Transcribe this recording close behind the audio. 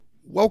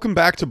Welcome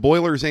back to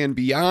Boilers and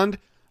Beyond.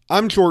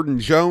 I'm Jordan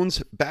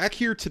Jones, back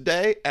here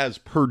today as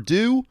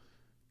Purdue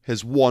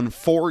has won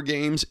 4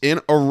 games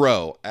in a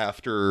row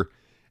after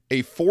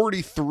a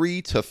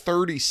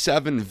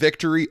 43-37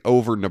 victory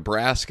over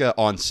Nebraska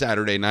on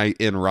Saturday night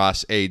in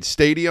Ross-Ade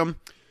Stadium.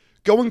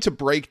 Going to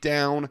break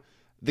down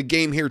the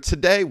game here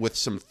today with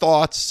some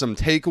thoughts, some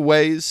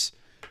takeaways,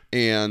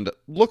 and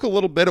look a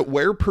little bit at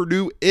where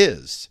Purdue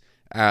is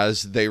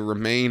as they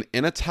remain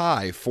in a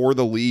tie for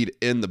the lead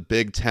in the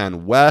Big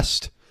Ten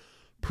West.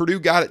 Purdue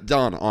got it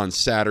done on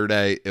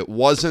Saturday. It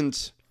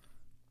wasn't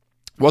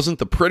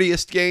the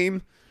prettiest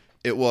game.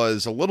 It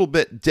was a little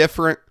bit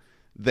different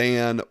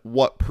than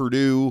what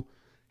Purdue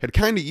had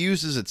kind of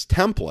used as its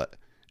template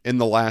in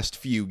the last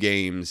few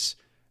games.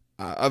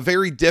 A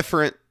very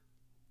different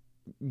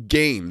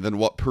game than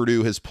what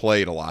Purdue has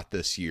played a lot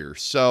this year.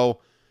 So,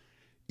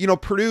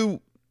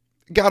 Purdue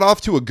got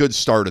off to a good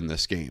start in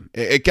this game.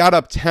 It got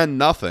up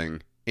 10-0,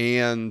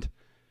 and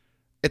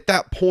at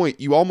that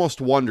point, you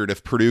almost wondered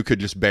if Purdue could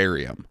just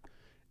bury them.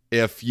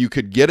 If you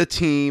could get a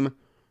team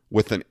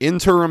with an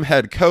interim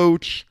head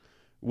coach,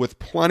 with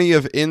plenty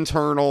of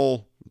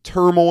internal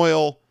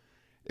turmoil,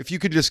 if you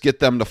could just get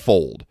them to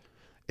fold.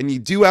 And you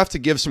do have to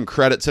give some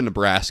credit to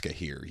Nebraska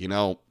here.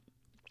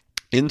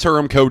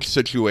 Interim coach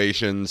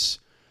situations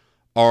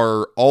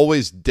are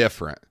always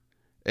different.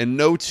 And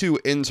no two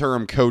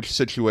interim coach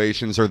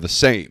situations are the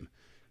same.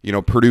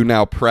 Purdue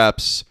now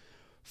preps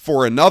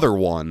for another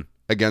one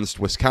against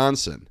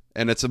Wisconsin,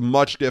 and it's a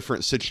much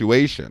different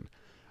situation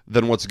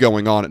than what's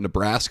going on at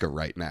Nebraska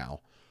right now.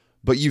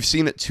 But you've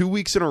seen it 2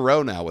 weeks in a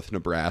row now with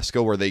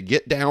Nebraska where they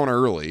get down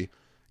early,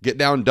 get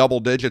down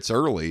double digits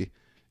early,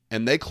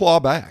 and they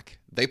claw back.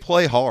 They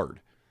play hard.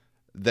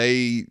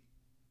 They're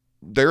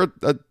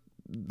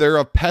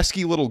a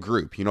pesky little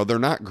group. They're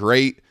not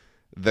great.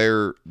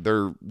 Their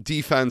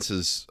defense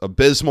is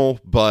abysmal,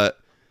 but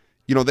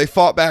they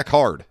fought back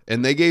hard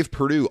and they gave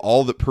Purdue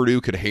all that Purdue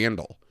could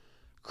handle.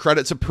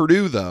 Credit to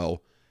Purdue,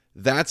 though.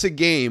 That's a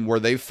game where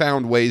they've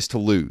found ways to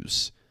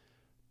lose.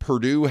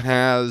 Purdue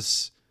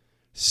has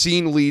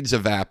seen leads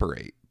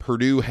evaporate.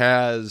 Purdue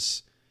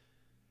has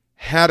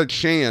had a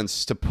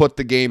chance to put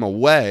the game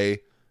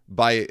away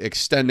by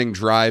extending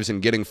drives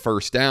and getting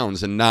first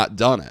downs and not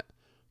done it.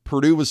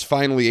 Purdue was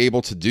finally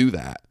able to do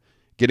that,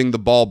 getting the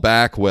ball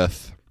back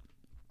with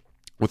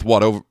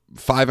over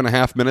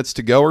 5.5 minutes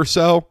to go or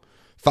so,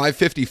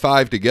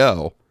 5:55 to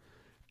go,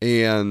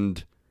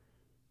 and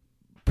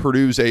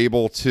Purdue's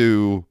able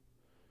to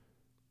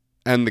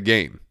end the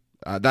game.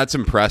 That's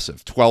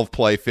impressive.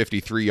 12-play,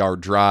 53-yard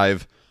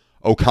drive.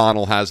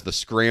 O'Connell has the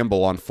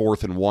scramble on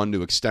 4th and 1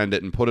 to extend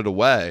it and put it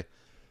away.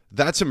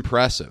 That's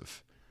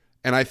impressive.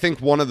 And I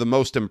think one of the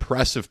most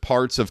impressive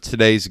parts of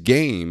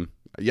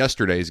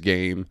yesterday's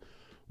game,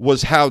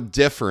 was how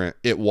different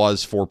it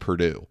was for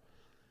Purdue.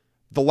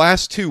 The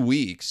last 2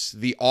 weeks,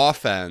 the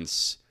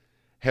offense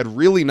had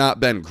really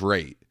not been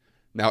great.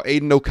 Now,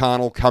 Aiden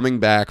O'Connell coming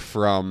back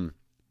from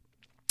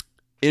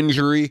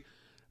injury,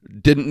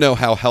 didn't know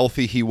how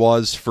healthy he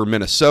was for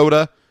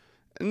Minnesota,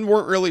 and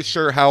weren't really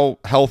sure how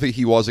healthy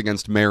he was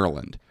against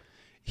Maryland.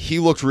 He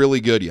looked really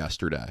good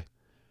yesterday,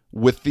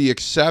 with the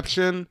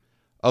exception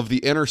of the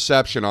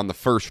interception on the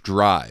first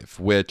drive,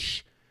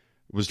 which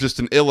was just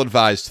an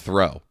ill-advised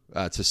throw,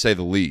 to say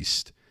the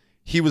least.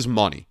 He was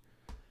money.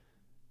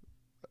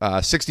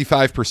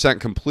 65%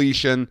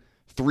 completion,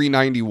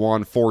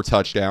 391, 4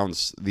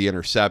 touchdowns, the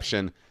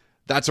interception.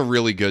 That's a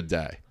really good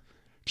day.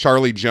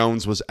 Charlie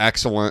Jones was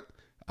excellent.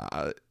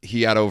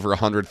 He had over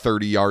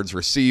 130 yards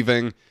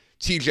receiving.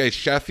 TJ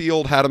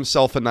Sheffield had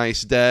himself a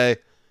nice day.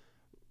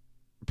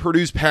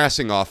 Purdue's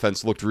passing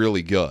offense looked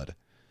really good.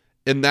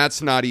 And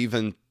that's not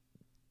even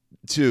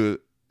to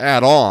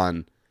add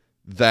on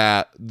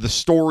that the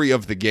story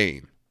of the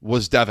game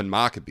was Devin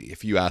Mockobee,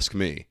 if you ask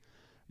me.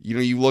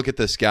 You look at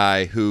this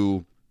guy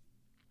who,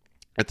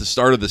 at the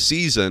start of the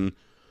season,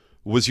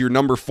 was your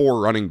number 4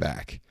 running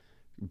back.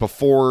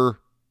 Before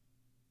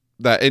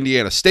that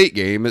Indiana State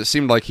game, it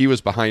seemed like he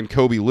was behind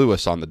Kobe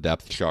Lewis on the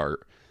depth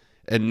chart.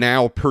 And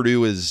now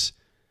Purdue is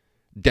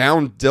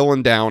down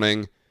Dylan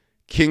Downing.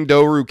 King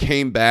Doru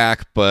came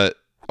back, but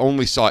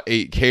only saw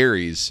 8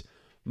 carries.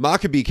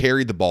 Mockobee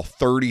carried the ball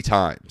 30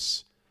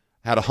 times.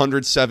 Had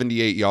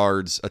 178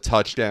 yards, a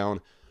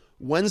touchdown.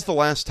 When's the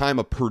last time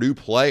a Purdue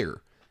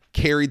player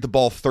carried the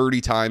ball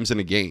 30 times in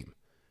a game?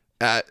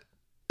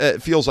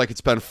 It feels like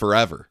it's been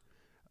forever.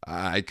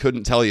 I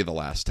couldn't tell you the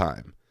last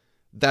time.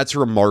 That's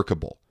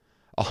remarkable.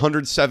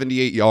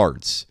 178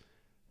 yards.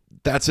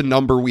 That's a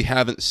number we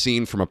haven't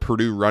seen from a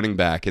Purdue running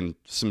back in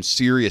some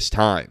serious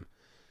time.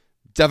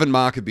 Devin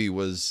Mockobee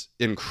was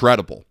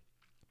incredible.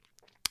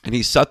 And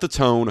he set the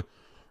tone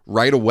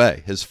right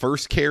away. His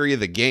first carry of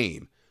the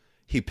game,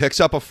 he picks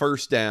up a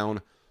first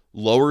down,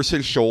 lowers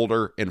his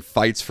shoulder, and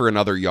fights for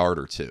another yard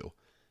or two.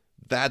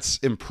 That's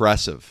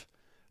impressive.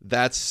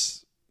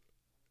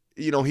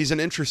 He's an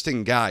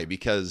interesting guy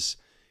because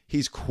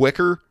he's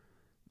quicker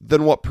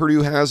than what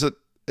Purdue has at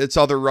its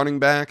other running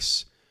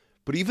backs.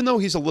 But even though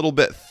he's a little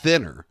bit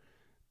thinner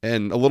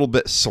and a little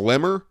bit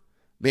slimmer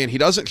man, he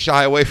doesn't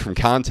shy away from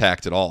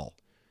contact at all.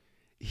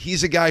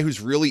 He's a guy who's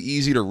really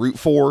easy to root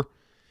for.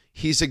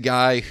 He's a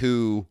guy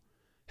who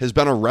has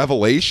been a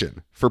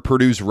revelation for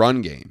Purdue's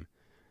run game.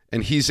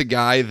 And he's a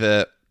guy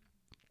that,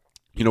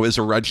 is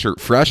a redshirt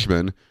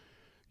freshman,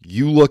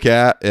 you look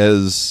at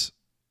as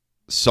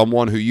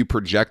someone who you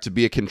project to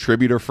be a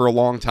contributor for a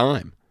long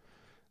time.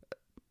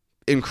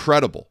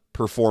 Incredible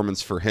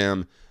performance for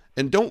him.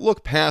 And don't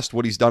look past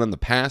what he's done in the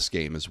pass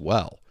game as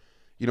well.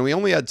 He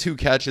only had 2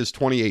 catches,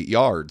 28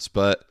 yards,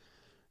 but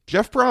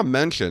Jeff Brohm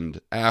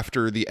mentioned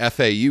after the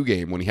FAU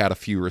game when he had a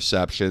few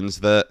receptions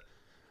that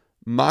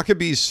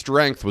Maccabee's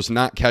strength was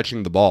not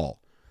catching the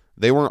ball.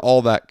 They weren't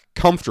all that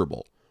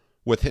comfortable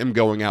with him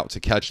going out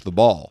to catch the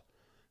ball.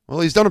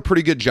 Well, he's done a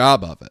pretty good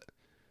job of it.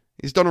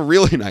 He's done a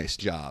really nice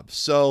job.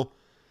 So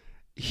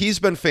he's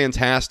been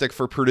fantastic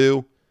for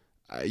Purdue.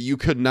 You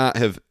could not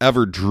have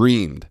ever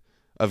dreamed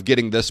of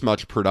getting this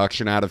much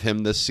production out of him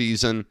this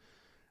season.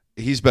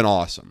 He's been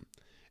awesome.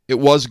 It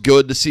was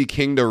good to see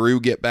King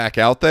Doerue get back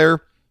out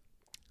there.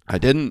 I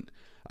didn't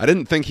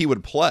think he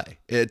would play.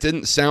 It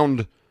didn't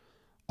sound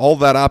all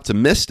that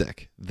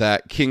optimistic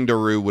that King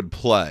Doerue would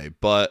play,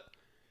 but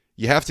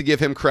you have to give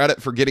him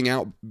credit for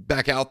getting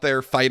back out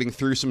there, fighting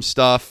through some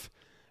stuff.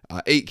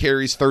 8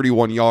 carries,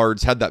 31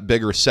 yards, had that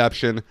big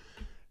reception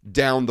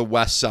down the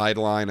west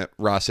sideline at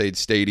Ross-Ade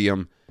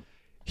Stadium.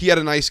 He had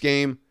a nice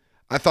game.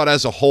 I thought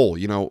as a whole,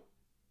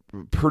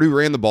 Purdue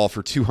ran the ball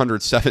for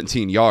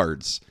 217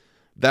 yards.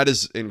 That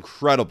is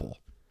incredible.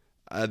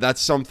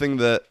 That's something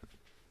that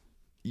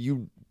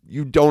you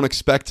don't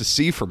expect to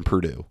see from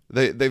Purdue.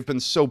 They've been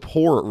so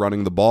poor at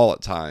running the ball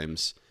at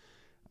times.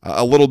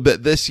 A little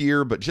bit this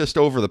year, but just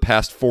over the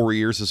past 4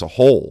 years as a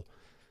whole.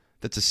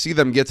 That to see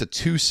them get to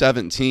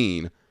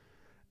 217,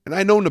 and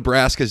I know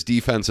Nebraska's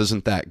defense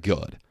isn't that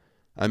good.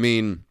 I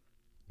mean,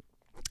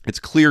 it's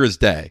clear as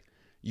day.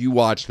 You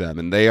watch them,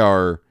 and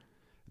they're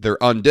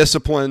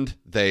undisciplined.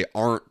 They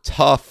aren't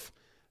tough.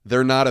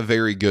 They're not a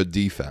very good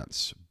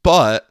defense.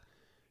 But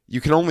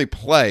you can only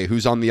play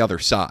who's on the other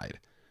side.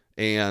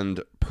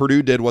 And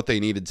Purdue did what they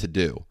needed to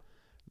do.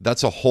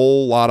 That's a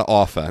whole lot of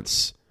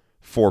offense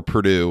for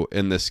Purdue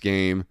in this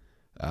game,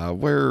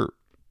 where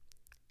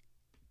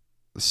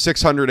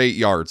 608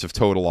 yards of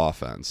total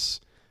offense.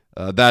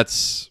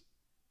 That's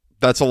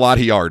a lot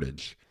of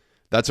yardage.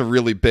 That's a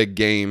really big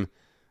game.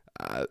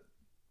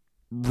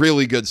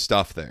 Really good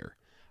stuff there.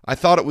 I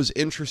thought it was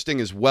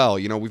interesting as well.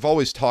 We've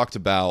always talked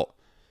about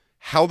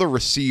how the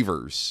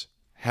receivers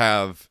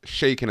have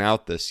shaken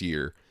out this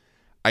year.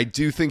 I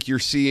do think you're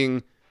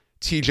seeing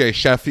TJ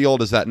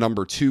Sheffield as that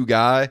number 2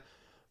 guy.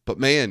 But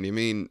man,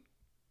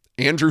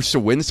 Andrew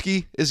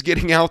Sawinski is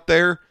getting out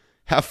there,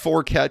 have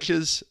 4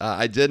 catches.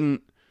 I did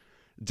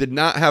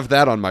not have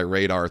that on my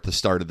radar at the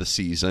start of the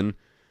season.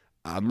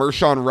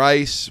 Mershawn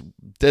Rice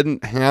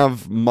didn't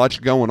have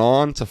much going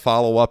on to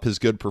follow up his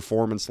good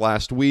performance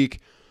last week.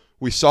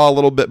 We saw a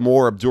little bit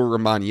more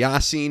Abdur-Rahman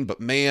Yassin, but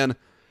man,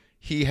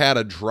 he had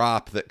a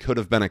drop that could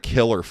have been a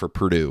killer for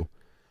Purdue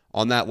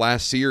on that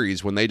last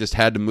series when they just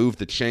had to move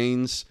the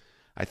chains.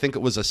 I think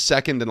it was a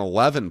 2nd and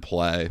 11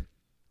 play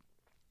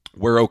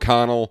where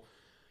O'Connell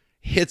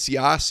hits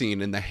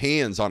Yassin in the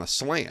hands on a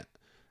slant.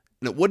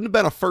 And it wouldn't have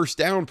been a first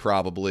down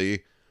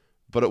probably,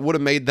 but it would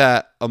have made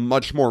that a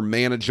much more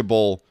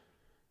manageable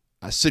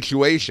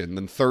situation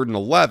than 3rd and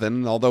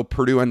 11. Although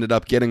Purdue ended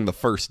up getting the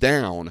first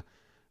down,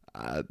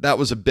 that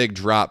was a big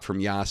drop from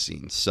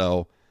Yassin.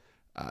 So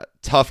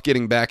tough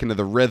getting back into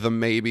the rhythm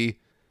maybe.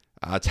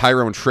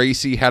 Tyrone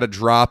Tracy had a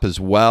drop as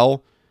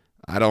well.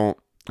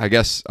 I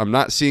guess I'm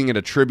not seeing it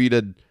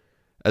attributed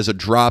as a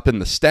drop in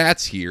the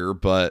stats here,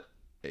 but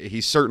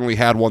he certainly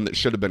had one that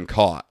should have been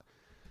caught.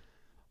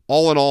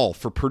 All in all,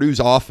 for Purdue's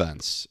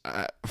offense,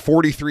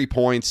 43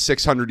 points,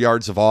 600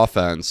 yards of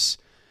offense.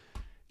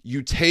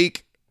 You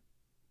take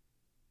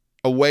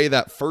away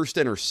that first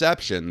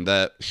interception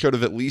that should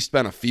have at least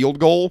been a field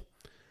goal,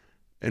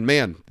 and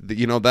man,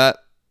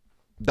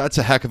 that's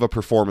a heck of a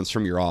performance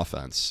from your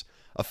offense.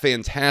 A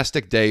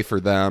fantastic day for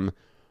them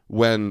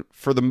when,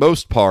 for the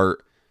most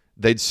part,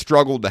 they'd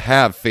struggled to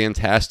have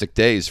fantastic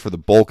days for the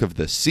bulk of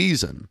this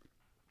season.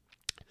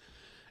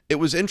 It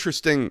was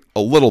interesting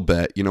a little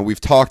bit. We've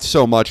talked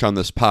so much on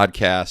this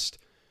podcast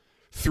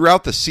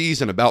throughout the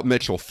season about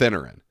Mitchell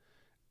Finneran.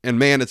 And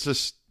man,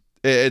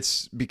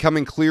 it's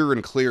becoming clearer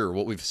and clearer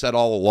what we've said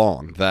all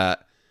along,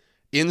 that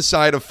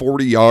inside of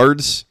 40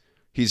 yards,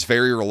 he's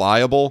very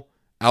reliable.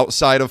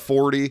 Outside of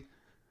 40,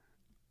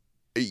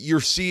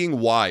 you're seeing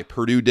why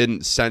Purdue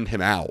didn't send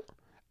him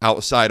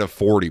outside of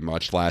 40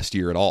 much last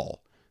year at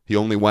all. He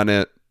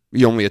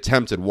only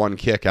attempted 1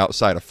 kick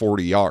outside of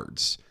 40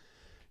 yards.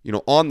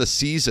 On the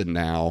season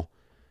now,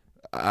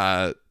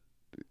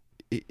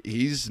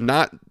 he's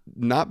not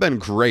been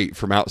great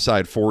from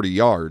outside 40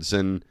 yards,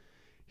 and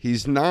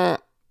he's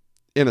not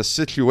in a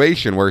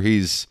situation where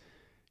he's,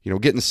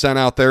 getting sent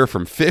out there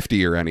from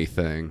 50 or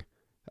anything.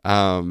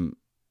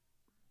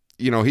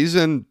 He's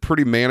in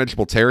pretty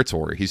manageable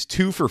territory. He's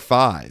 2 for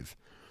 5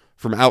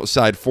 from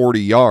outside 40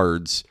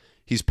 yards.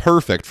 He's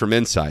perfect from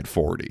inside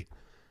 40.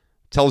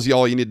 Tells you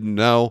all you need to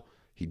know.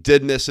 He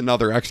did miss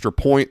another extra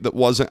point that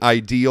wasn't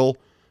ideal,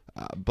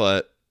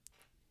 but,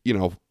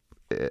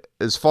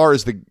 as far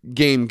as the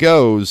game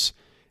goes,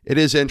 it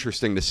is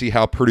interesting to see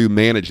how Purdue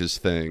manages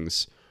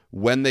things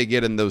when they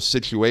get in those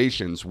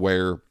situations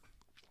where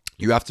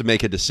you have to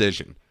make a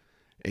decision.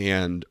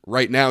 And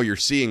right now you're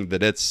seeing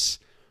that it's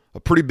a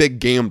pretty big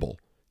gamble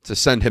to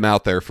send him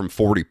out there from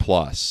 40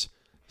 plus.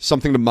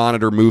 Something to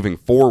monitor moving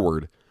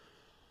forward.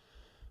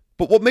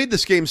 But what made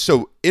this game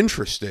so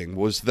interesting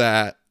was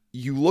that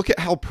you look at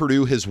how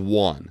Purdue has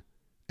won,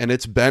 and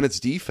it's been its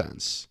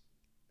defense.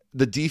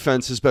 The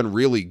defense has been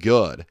really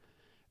good.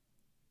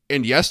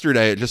 And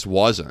yesterday it just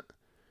wasn't.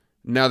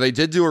 Now, they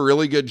did do a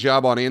really good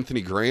job on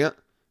Anthony Grant,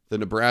 the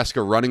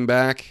Nebraska running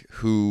back,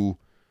 who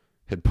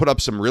had put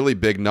up some really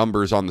big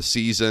numbers on the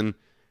season.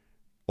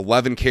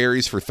 11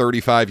 carries for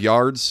 35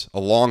 yards, a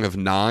long of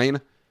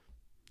 9.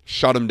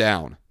 Shut him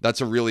down.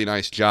 That's a really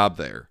nice job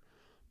there.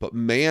 But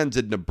man,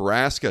 did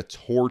Nebraska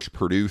torch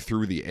Purdue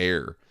through the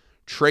air.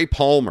 Trey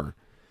Palmer,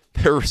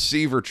 their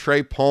receiver,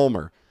 Trey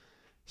Palmer,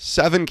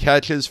 7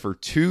 catches for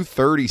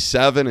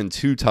 237 and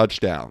 2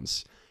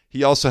 touchdowns.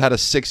 He also had a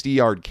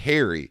 60-yard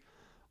carry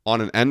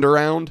on an end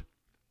around.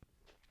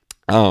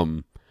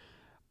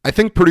 I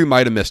think Purdue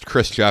might have missed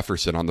Chris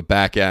Jefferson on the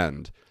back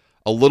end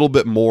a little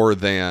bit more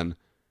than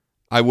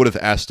I would have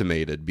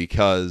estimated,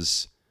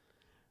 because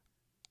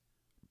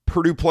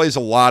Purdue plays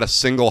a lot of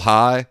single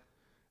high,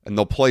 and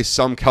they'll play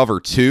some cover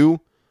too,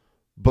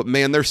 but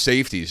man, their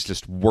safeties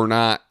just were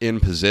not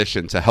in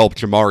position to help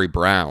Jamari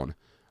Brown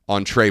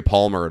on Trey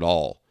Palmer at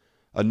all.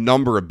 A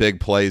number of big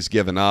plays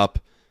given up.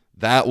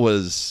 That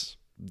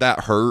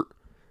hurt.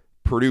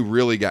 Purdue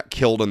really got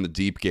killed in the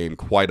deep game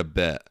quite a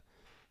bit.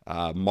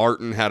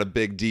 Martin had a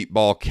big deep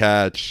ball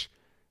catch.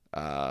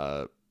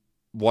 One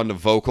to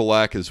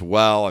Vokalek as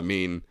well. I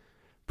mean,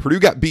 Purdue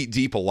got beat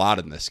deep a lot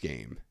in this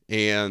game.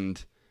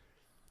 And,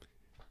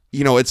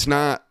 it's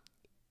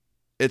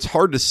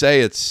hard to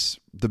say it's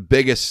the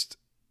biggest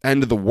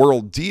end of the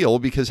world deal,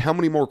 because how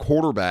many more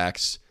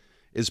quarterbacks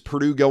is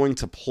Purdue going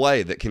to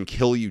play that can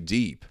kill you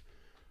deep?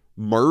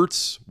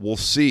 Mertz, we'll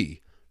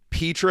see.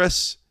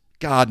 Petrus,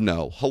 God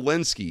no.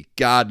 Helinski,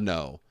 God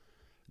no.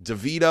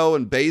 DeVito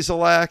and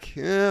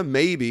Bazelak,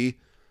 maybe.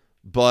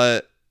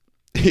 But,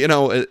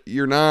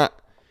 you're not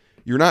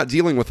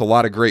dealing with a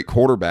lot of great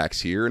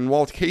quarterbacks here. And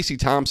while Casey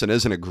Thompson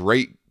isn't a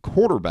great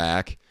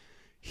quarterback,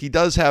 he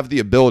does have the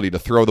ability to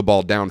throw the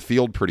ball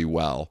downfield pretty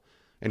well.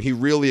 And he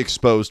really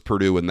exposed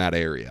Purdue in that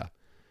area.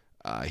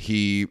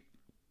 He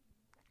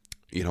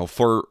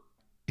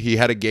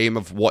had a game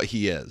of what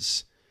he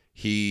is.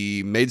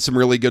 He made some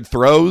really good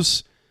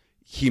throws.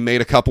 He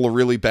made a couple of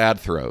really bad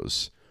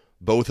throws.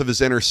 Both of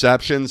his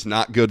interceptions,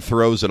 not good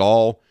throws at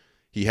all.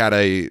 He had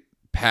a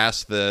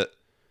pass that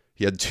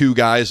he had 2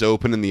 guys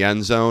open in the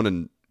end zone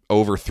and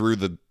overthrew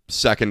the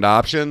second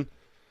option.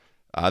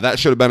 That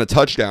should have been a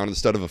touchdown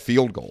instead of a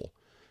field goal.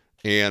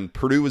 And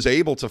Purdue was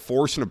able to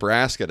force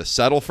Nebraska to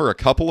settle for a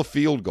couple of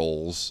field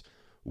goals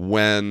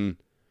when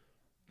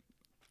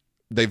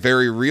they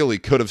very really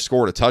could have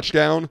scored a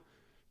touchdown.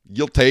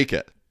 You'll take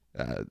it.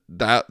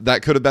 That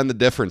could have been the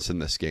difference in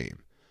this game.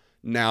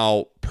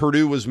 Now,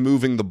 Purdue was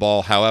moving the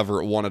ball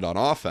however it wanted on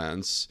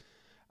offense.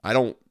 I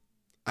don't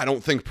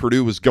think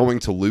Purdue was going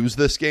to lose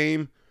this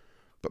game,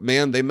 but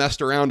man, they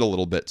messed around a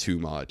little bit too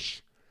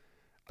much.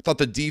 I thought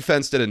the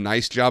defense did a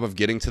nice job of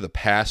getting to the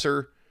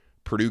passer.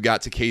 Purdue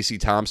got to Casey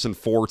Thompson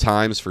 4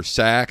 times for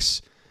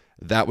sacks.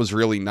 That was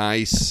really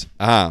nice.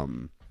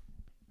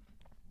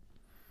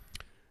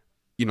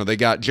 They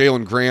got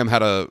Jalen Graham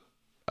had a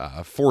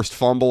forced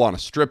fumble on a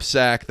strip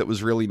sack that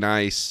was really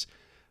nice.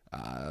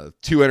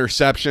 2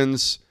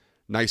 interceptions.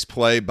 Nice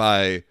play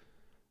by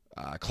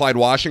Clyde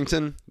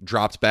Washington.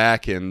 Dropped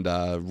back and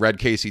read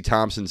Casey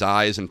Thompson's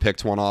eyes and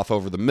picked one off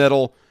over the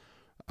middle.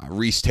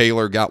 Reese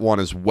Taylor got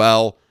one as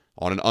well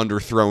on an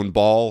underthrown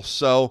ball.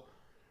 So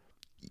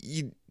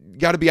you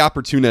got to be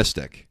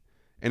opportunistic.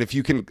 And if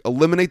you can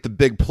eliminate the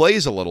big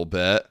plays a little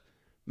bit,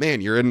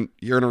 man, you're in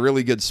a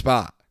really good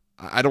spot.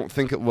 I don't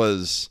think it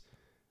was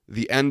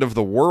the end of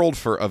the world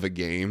of a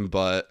game,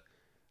 but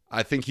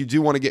I think you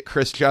do want to get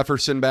Chris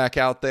Jefferson back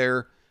out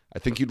there. I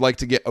think you'd like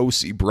to get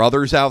O.C.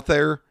 Brothers out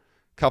there.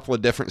 A couple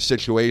of different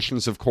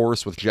situations, of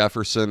course, with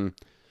Jefferson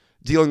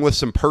dealing with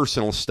some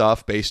personal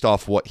stuff based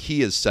off what he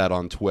has said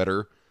on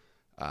Twitter.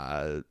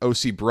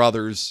 O.C.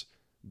 Brothers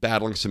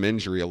battling some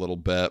injury a little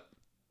bit.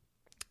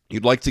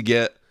 You'd like to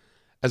get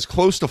as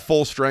close to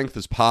full strength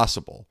as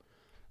possible.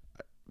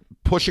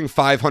 Pushing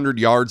 500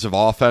 yards of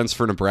offense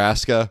for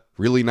Nebraska,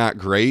 really not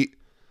great.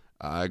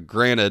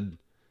 Granted,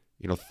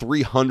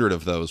 300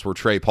 of those were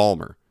Trey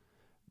Palmer.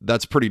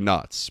 That's pretty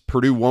nuts.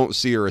 Purdue won't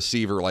see a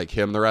receiver like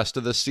him the rest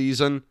of this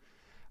season.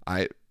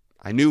 I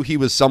knew he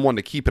was someone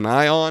to keep an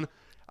eye on.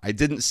 I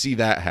didn't see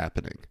that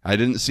happening. I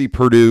didn't see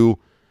Purdue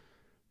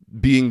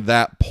being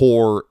that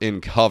poor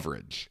in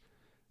coverage.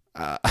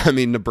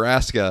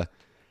 Nebraska,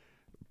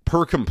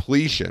 per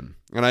completion,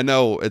 and I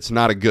know it's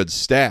not a good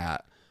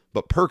stat,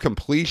 but per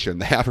completion,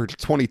 they average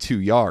 22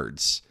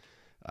 yards.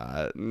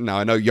 Now,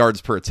 I know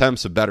yards per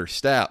attempt's a better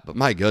stat, but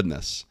my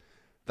goodness,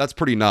 That's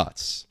pretty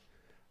nuts.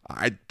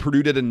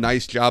 Purdue did a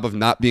nice job of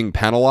not being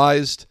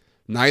penalized.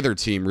 Neither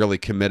team really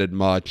committed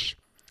much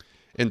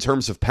in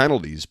terms of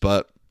penalties,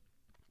 but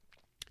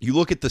you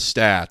look at the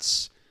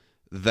stats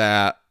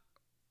that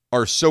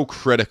are so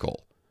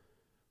critical.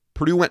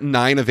 Purdue went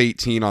 9 of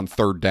 18 on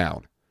third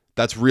down.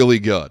 That's really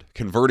good.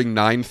 Converting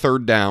 9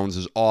 third downs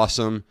is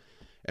awesome,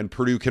 and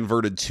Purdue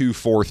converted 2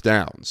 fourth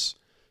downs.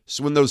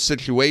 So in those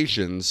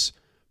situations,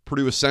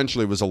 Purdue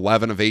essentially was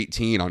 11 of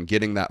 18 on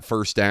getting that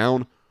first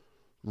down.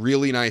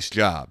 Really nice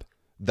job.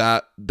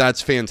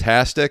 That's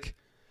fantastic.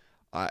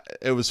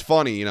 It was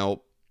funny,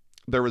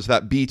 there was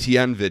that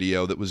BTN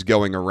video that was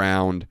going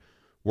around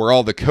where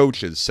all the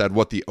coaches said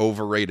what the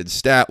overrated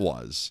stat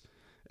was.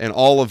 And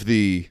all of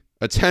the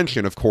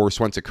attention, of course,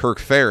 went to Kirk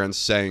Ferentz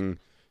saying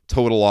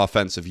total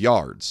offensive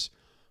yards.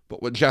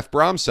 But what Jeff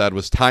Brom said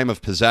was time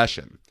of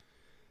possession.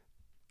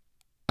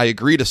 I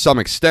agree to some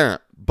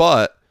extent,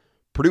 but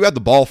Purdue had the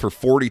ball for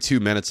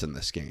 42 minutes in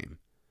this game.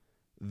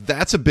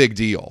 That's a big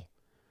deal.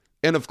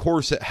 And of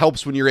course, it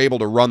helps when you're able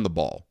to run the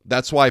ball.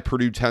 That's why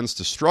Purdue tends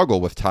to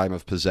struggle with time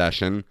of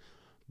possession,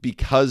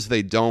 because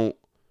they don't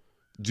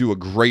do a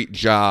great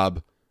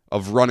job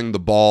of running the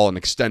ball and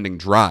extending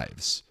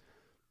drives.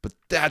 But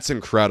that's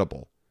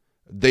incredible.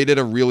 They did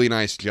a really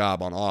nice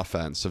job on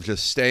offense of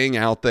just staying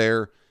out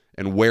there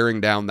and wearing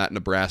down that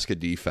Nebraska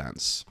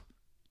defense.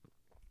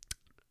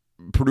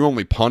 Purdue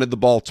only punted the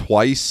ball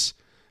twice.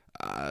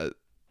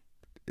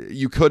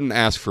 You couldn't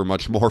ask for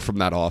much more from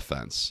that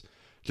offense.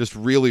 Just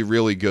really,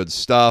 really good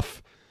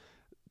stuff.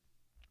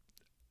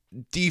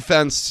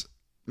 Defense,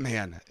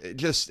 man,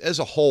 just as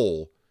a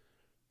whole,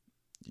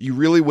 you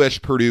really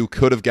wish Purdue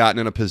could have gotten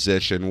in a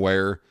position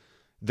where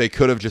they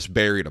could have just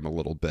buried them a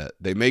little bit.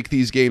 They make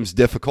these games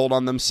difficult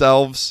on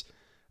themselves.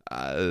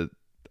 I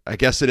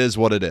guess it is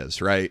what it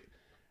is, right?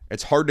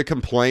 It's hard to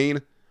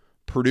complain.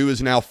 Purdue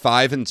is now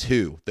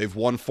 5-2. They've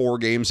won 4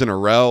 games in a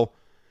row.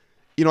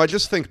 I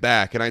just think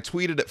back, and I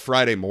tweeted it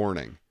Friday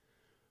morning.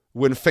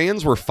 When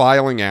fans were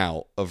filing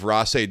out of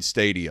Ross-Ade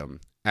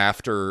Stadium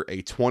after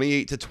a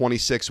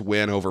 28-26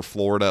 win over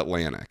Florida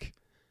Atlantic,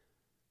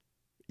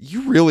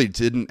 you really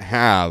didn't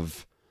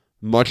have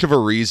much of a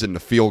reason to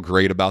feel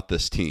great about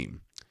this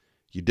team.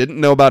 You didn't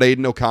know about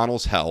Aiden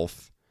O'Connell's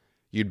health.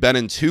 You'd been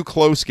in 2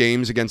 close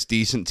games against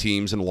decent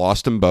teams and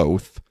lost them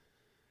both.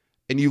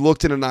 And you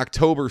looked at an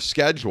October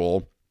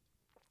schedule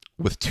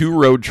with 2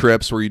 road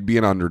trips where you'd be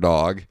an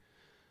underdog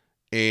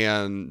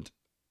and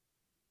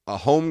a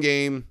home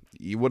game.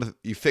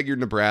 You figured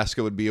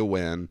Nebraska would be a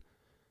win,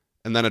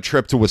 and then a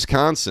trip to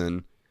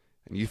Wisconsin,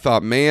 and you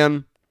thought,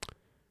 man,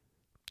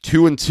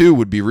 2-2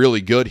 would be really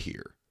good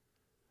here.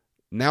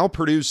 Now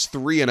Purdue's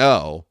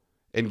 3-0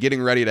 and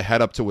getting ready to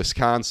head up to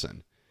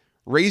Wisconsin.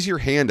 Raise your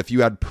hand if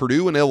you had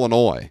Purdue and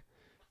Illinois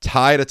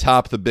tied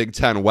atop the Big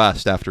Ten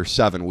West after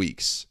 7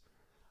 weeks.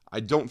 I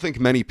don't think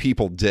many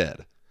people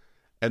did,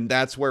 and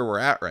that's where we're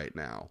at right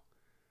now.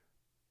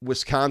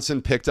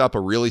 Wisconsin picked up a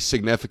really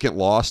significant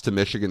loss to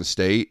Michigan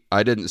State.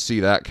 I didn't see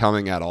that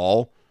coming at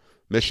all.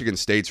 Michigan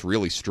State's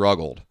really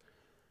struggled.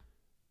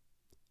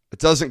 It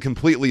doesn't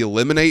completely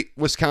eliminate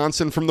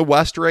Wisconsin from the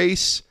West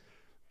race,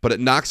 but it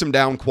knocks them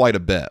down quite a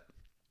bit.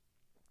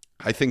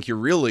 I think you're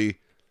really,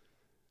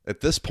 at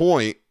this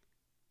point,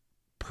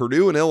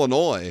 Purdue and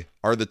Illinois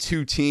are the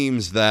 2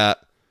 teams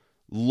that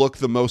look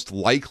the most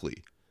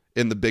likely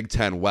in the Big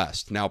Ten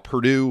West. Now,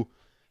 Purdue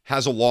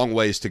has a long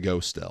ways to go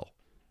still.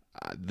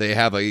 They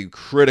have a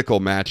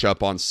critical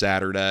matchup on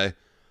Saturday.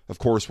 Of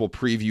course, we'll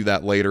preview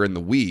that later in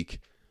the week,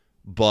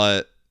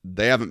 but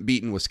they haven't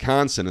beaten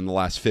Wisconsin in the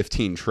last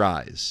 15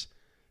 tries.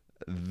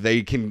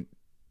 To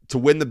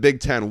win the Big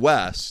Ten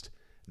West,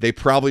 they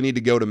probably need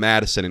to go to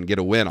Madison and get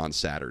a win on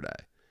Saturday.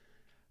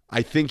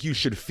 I think you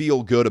should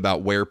feel good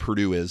about where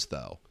Purdue is,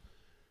 though.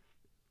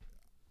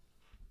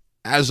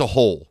 As a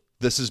whole,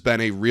 this has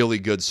been a really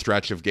good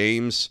stretch of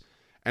games,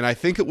 and I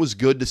think it was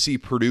good to see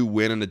Purdue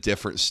win in a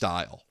different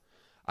style.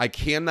 I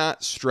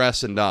cannot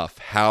stress enough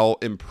how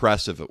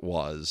impressive it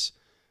was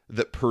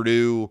that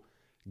Purdue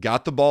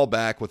got the ball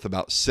back with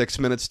about 6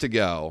 minutes to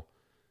go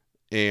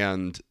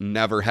and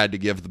never had to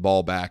give the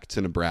ball back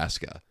to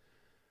Nebraska.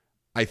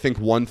 I think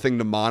one thing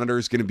to monitor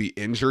is going to be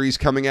injuries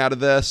coming out of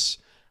this.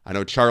 I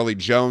know Charlie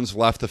Jones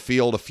left the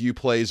field a few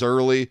plays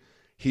early.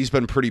 He's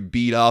been pretty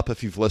beat up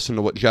if you've listened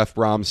to what Jeff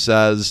Brom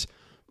says.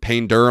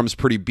 Payne Durham's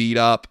pretty beat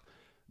up.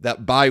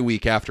 That bye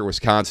week after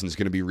Wisconsin is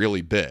going to be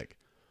really big.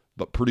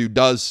 But Purdue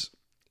does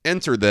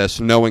enter this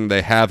knowing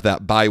they have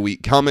that bye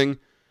week coming.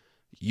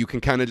 You can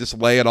kind of just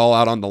lay it all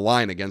out on the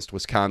line against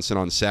Wisconsin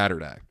on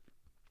Saturday.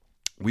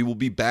 We will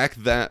be back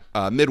that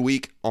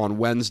midweek on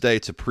Wednesday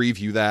to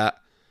preview that.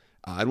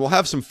 And we'll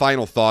have some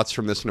final thoughts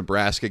from this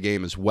Nebraska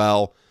game as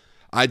well.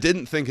 I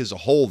didn't think as a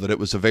whole that it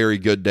was a very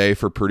good day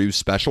for Purdue's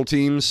special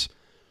teams.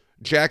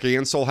 Jack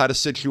Ansell had a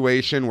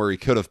situation where he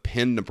could have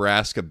pinned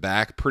Nebraska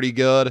back pretty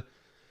good,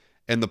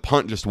 and the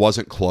punt just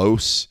wasn't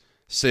close.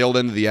 Sailed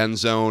into the end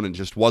zone and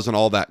just wasn't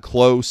all that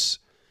close.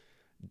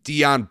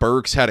 Deion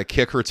Burks had a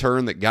kick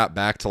return that got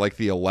back to like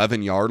the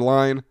 11-yard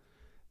line.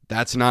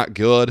 That's not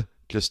good.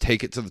 Just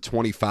take it to the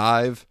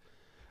 25.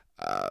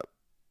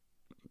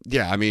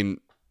 Yeah, I mean,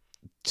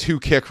 2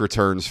 kick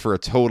returns for a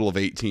total of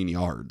 18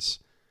 yards.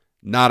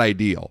 Not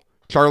ideal.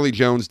 Charlie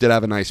Jones did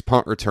have a nice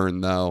punt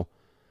return, though.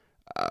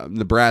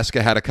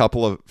 Nebraska had a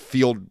couple of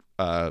field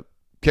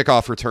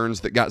kickoff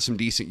returns that got some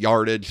decent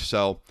yardage,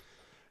 so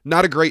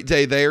not a great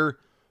day there,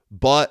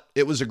 but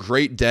it was a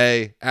great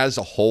day as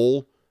a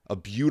whole. A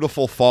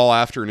beautiful fall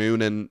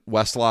afternoon in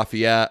West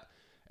Lafayette.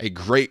 A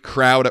great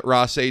crowd at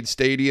Ross-Ade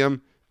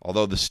Stadium,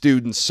 although the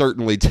students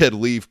certainly did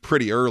leave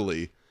pretty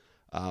early.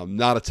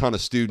 Not a ton of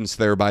students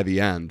there by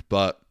the end,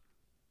 but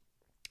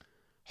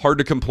hard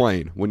to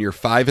complain. When you're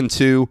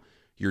 5-2,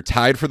 you're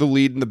tied for the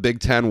lead in the Big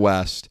Ten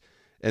West,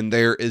 and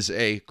there is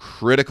a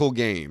critical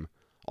game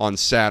on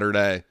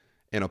Saturday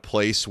in a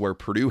place where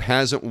Purdue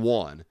hasn't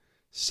won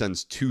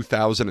since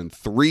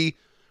 2003.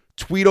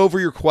 Tweet over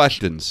your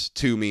questions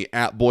to me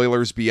at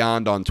Boilers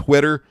Beyond on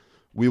Twitter.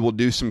 We will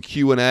do some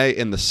Q&A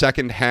in the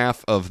second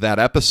half of that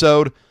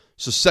episode.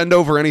 So send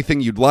over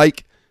anything you'd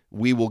like.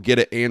 We will get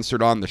it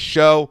answered on the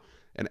show.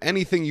 And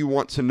anything you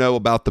want to know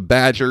about the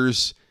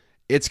Badgers,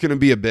 it's going to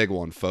be a big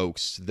one,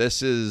 folks.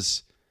 This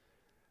is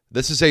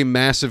a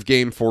massive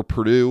game for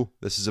Purdue.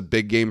 This is a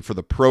big game for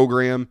the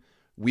program.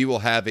 We will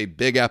have a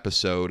big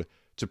episode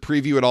to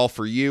preview it all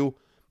for you.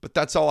 But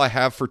that's all I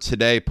have for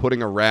today,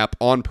 putting a wrap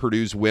on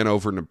Purdue's win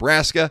over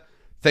Nebraska.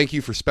 Thank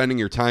you for spending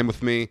your time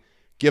with me.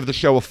 Give the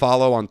show a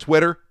follow on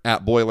Twitter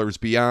at Boilers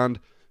Beyond.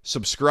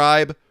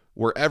 Subscribe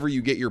wherever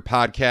you get your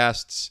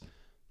podcasts.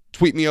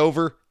 Tweet me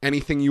over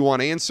anything you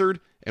want answered,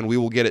 and we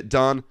will get it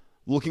done.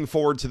 Looking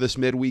forward to this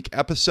midweek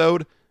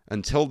episode.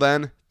 Until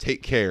then,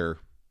 take care.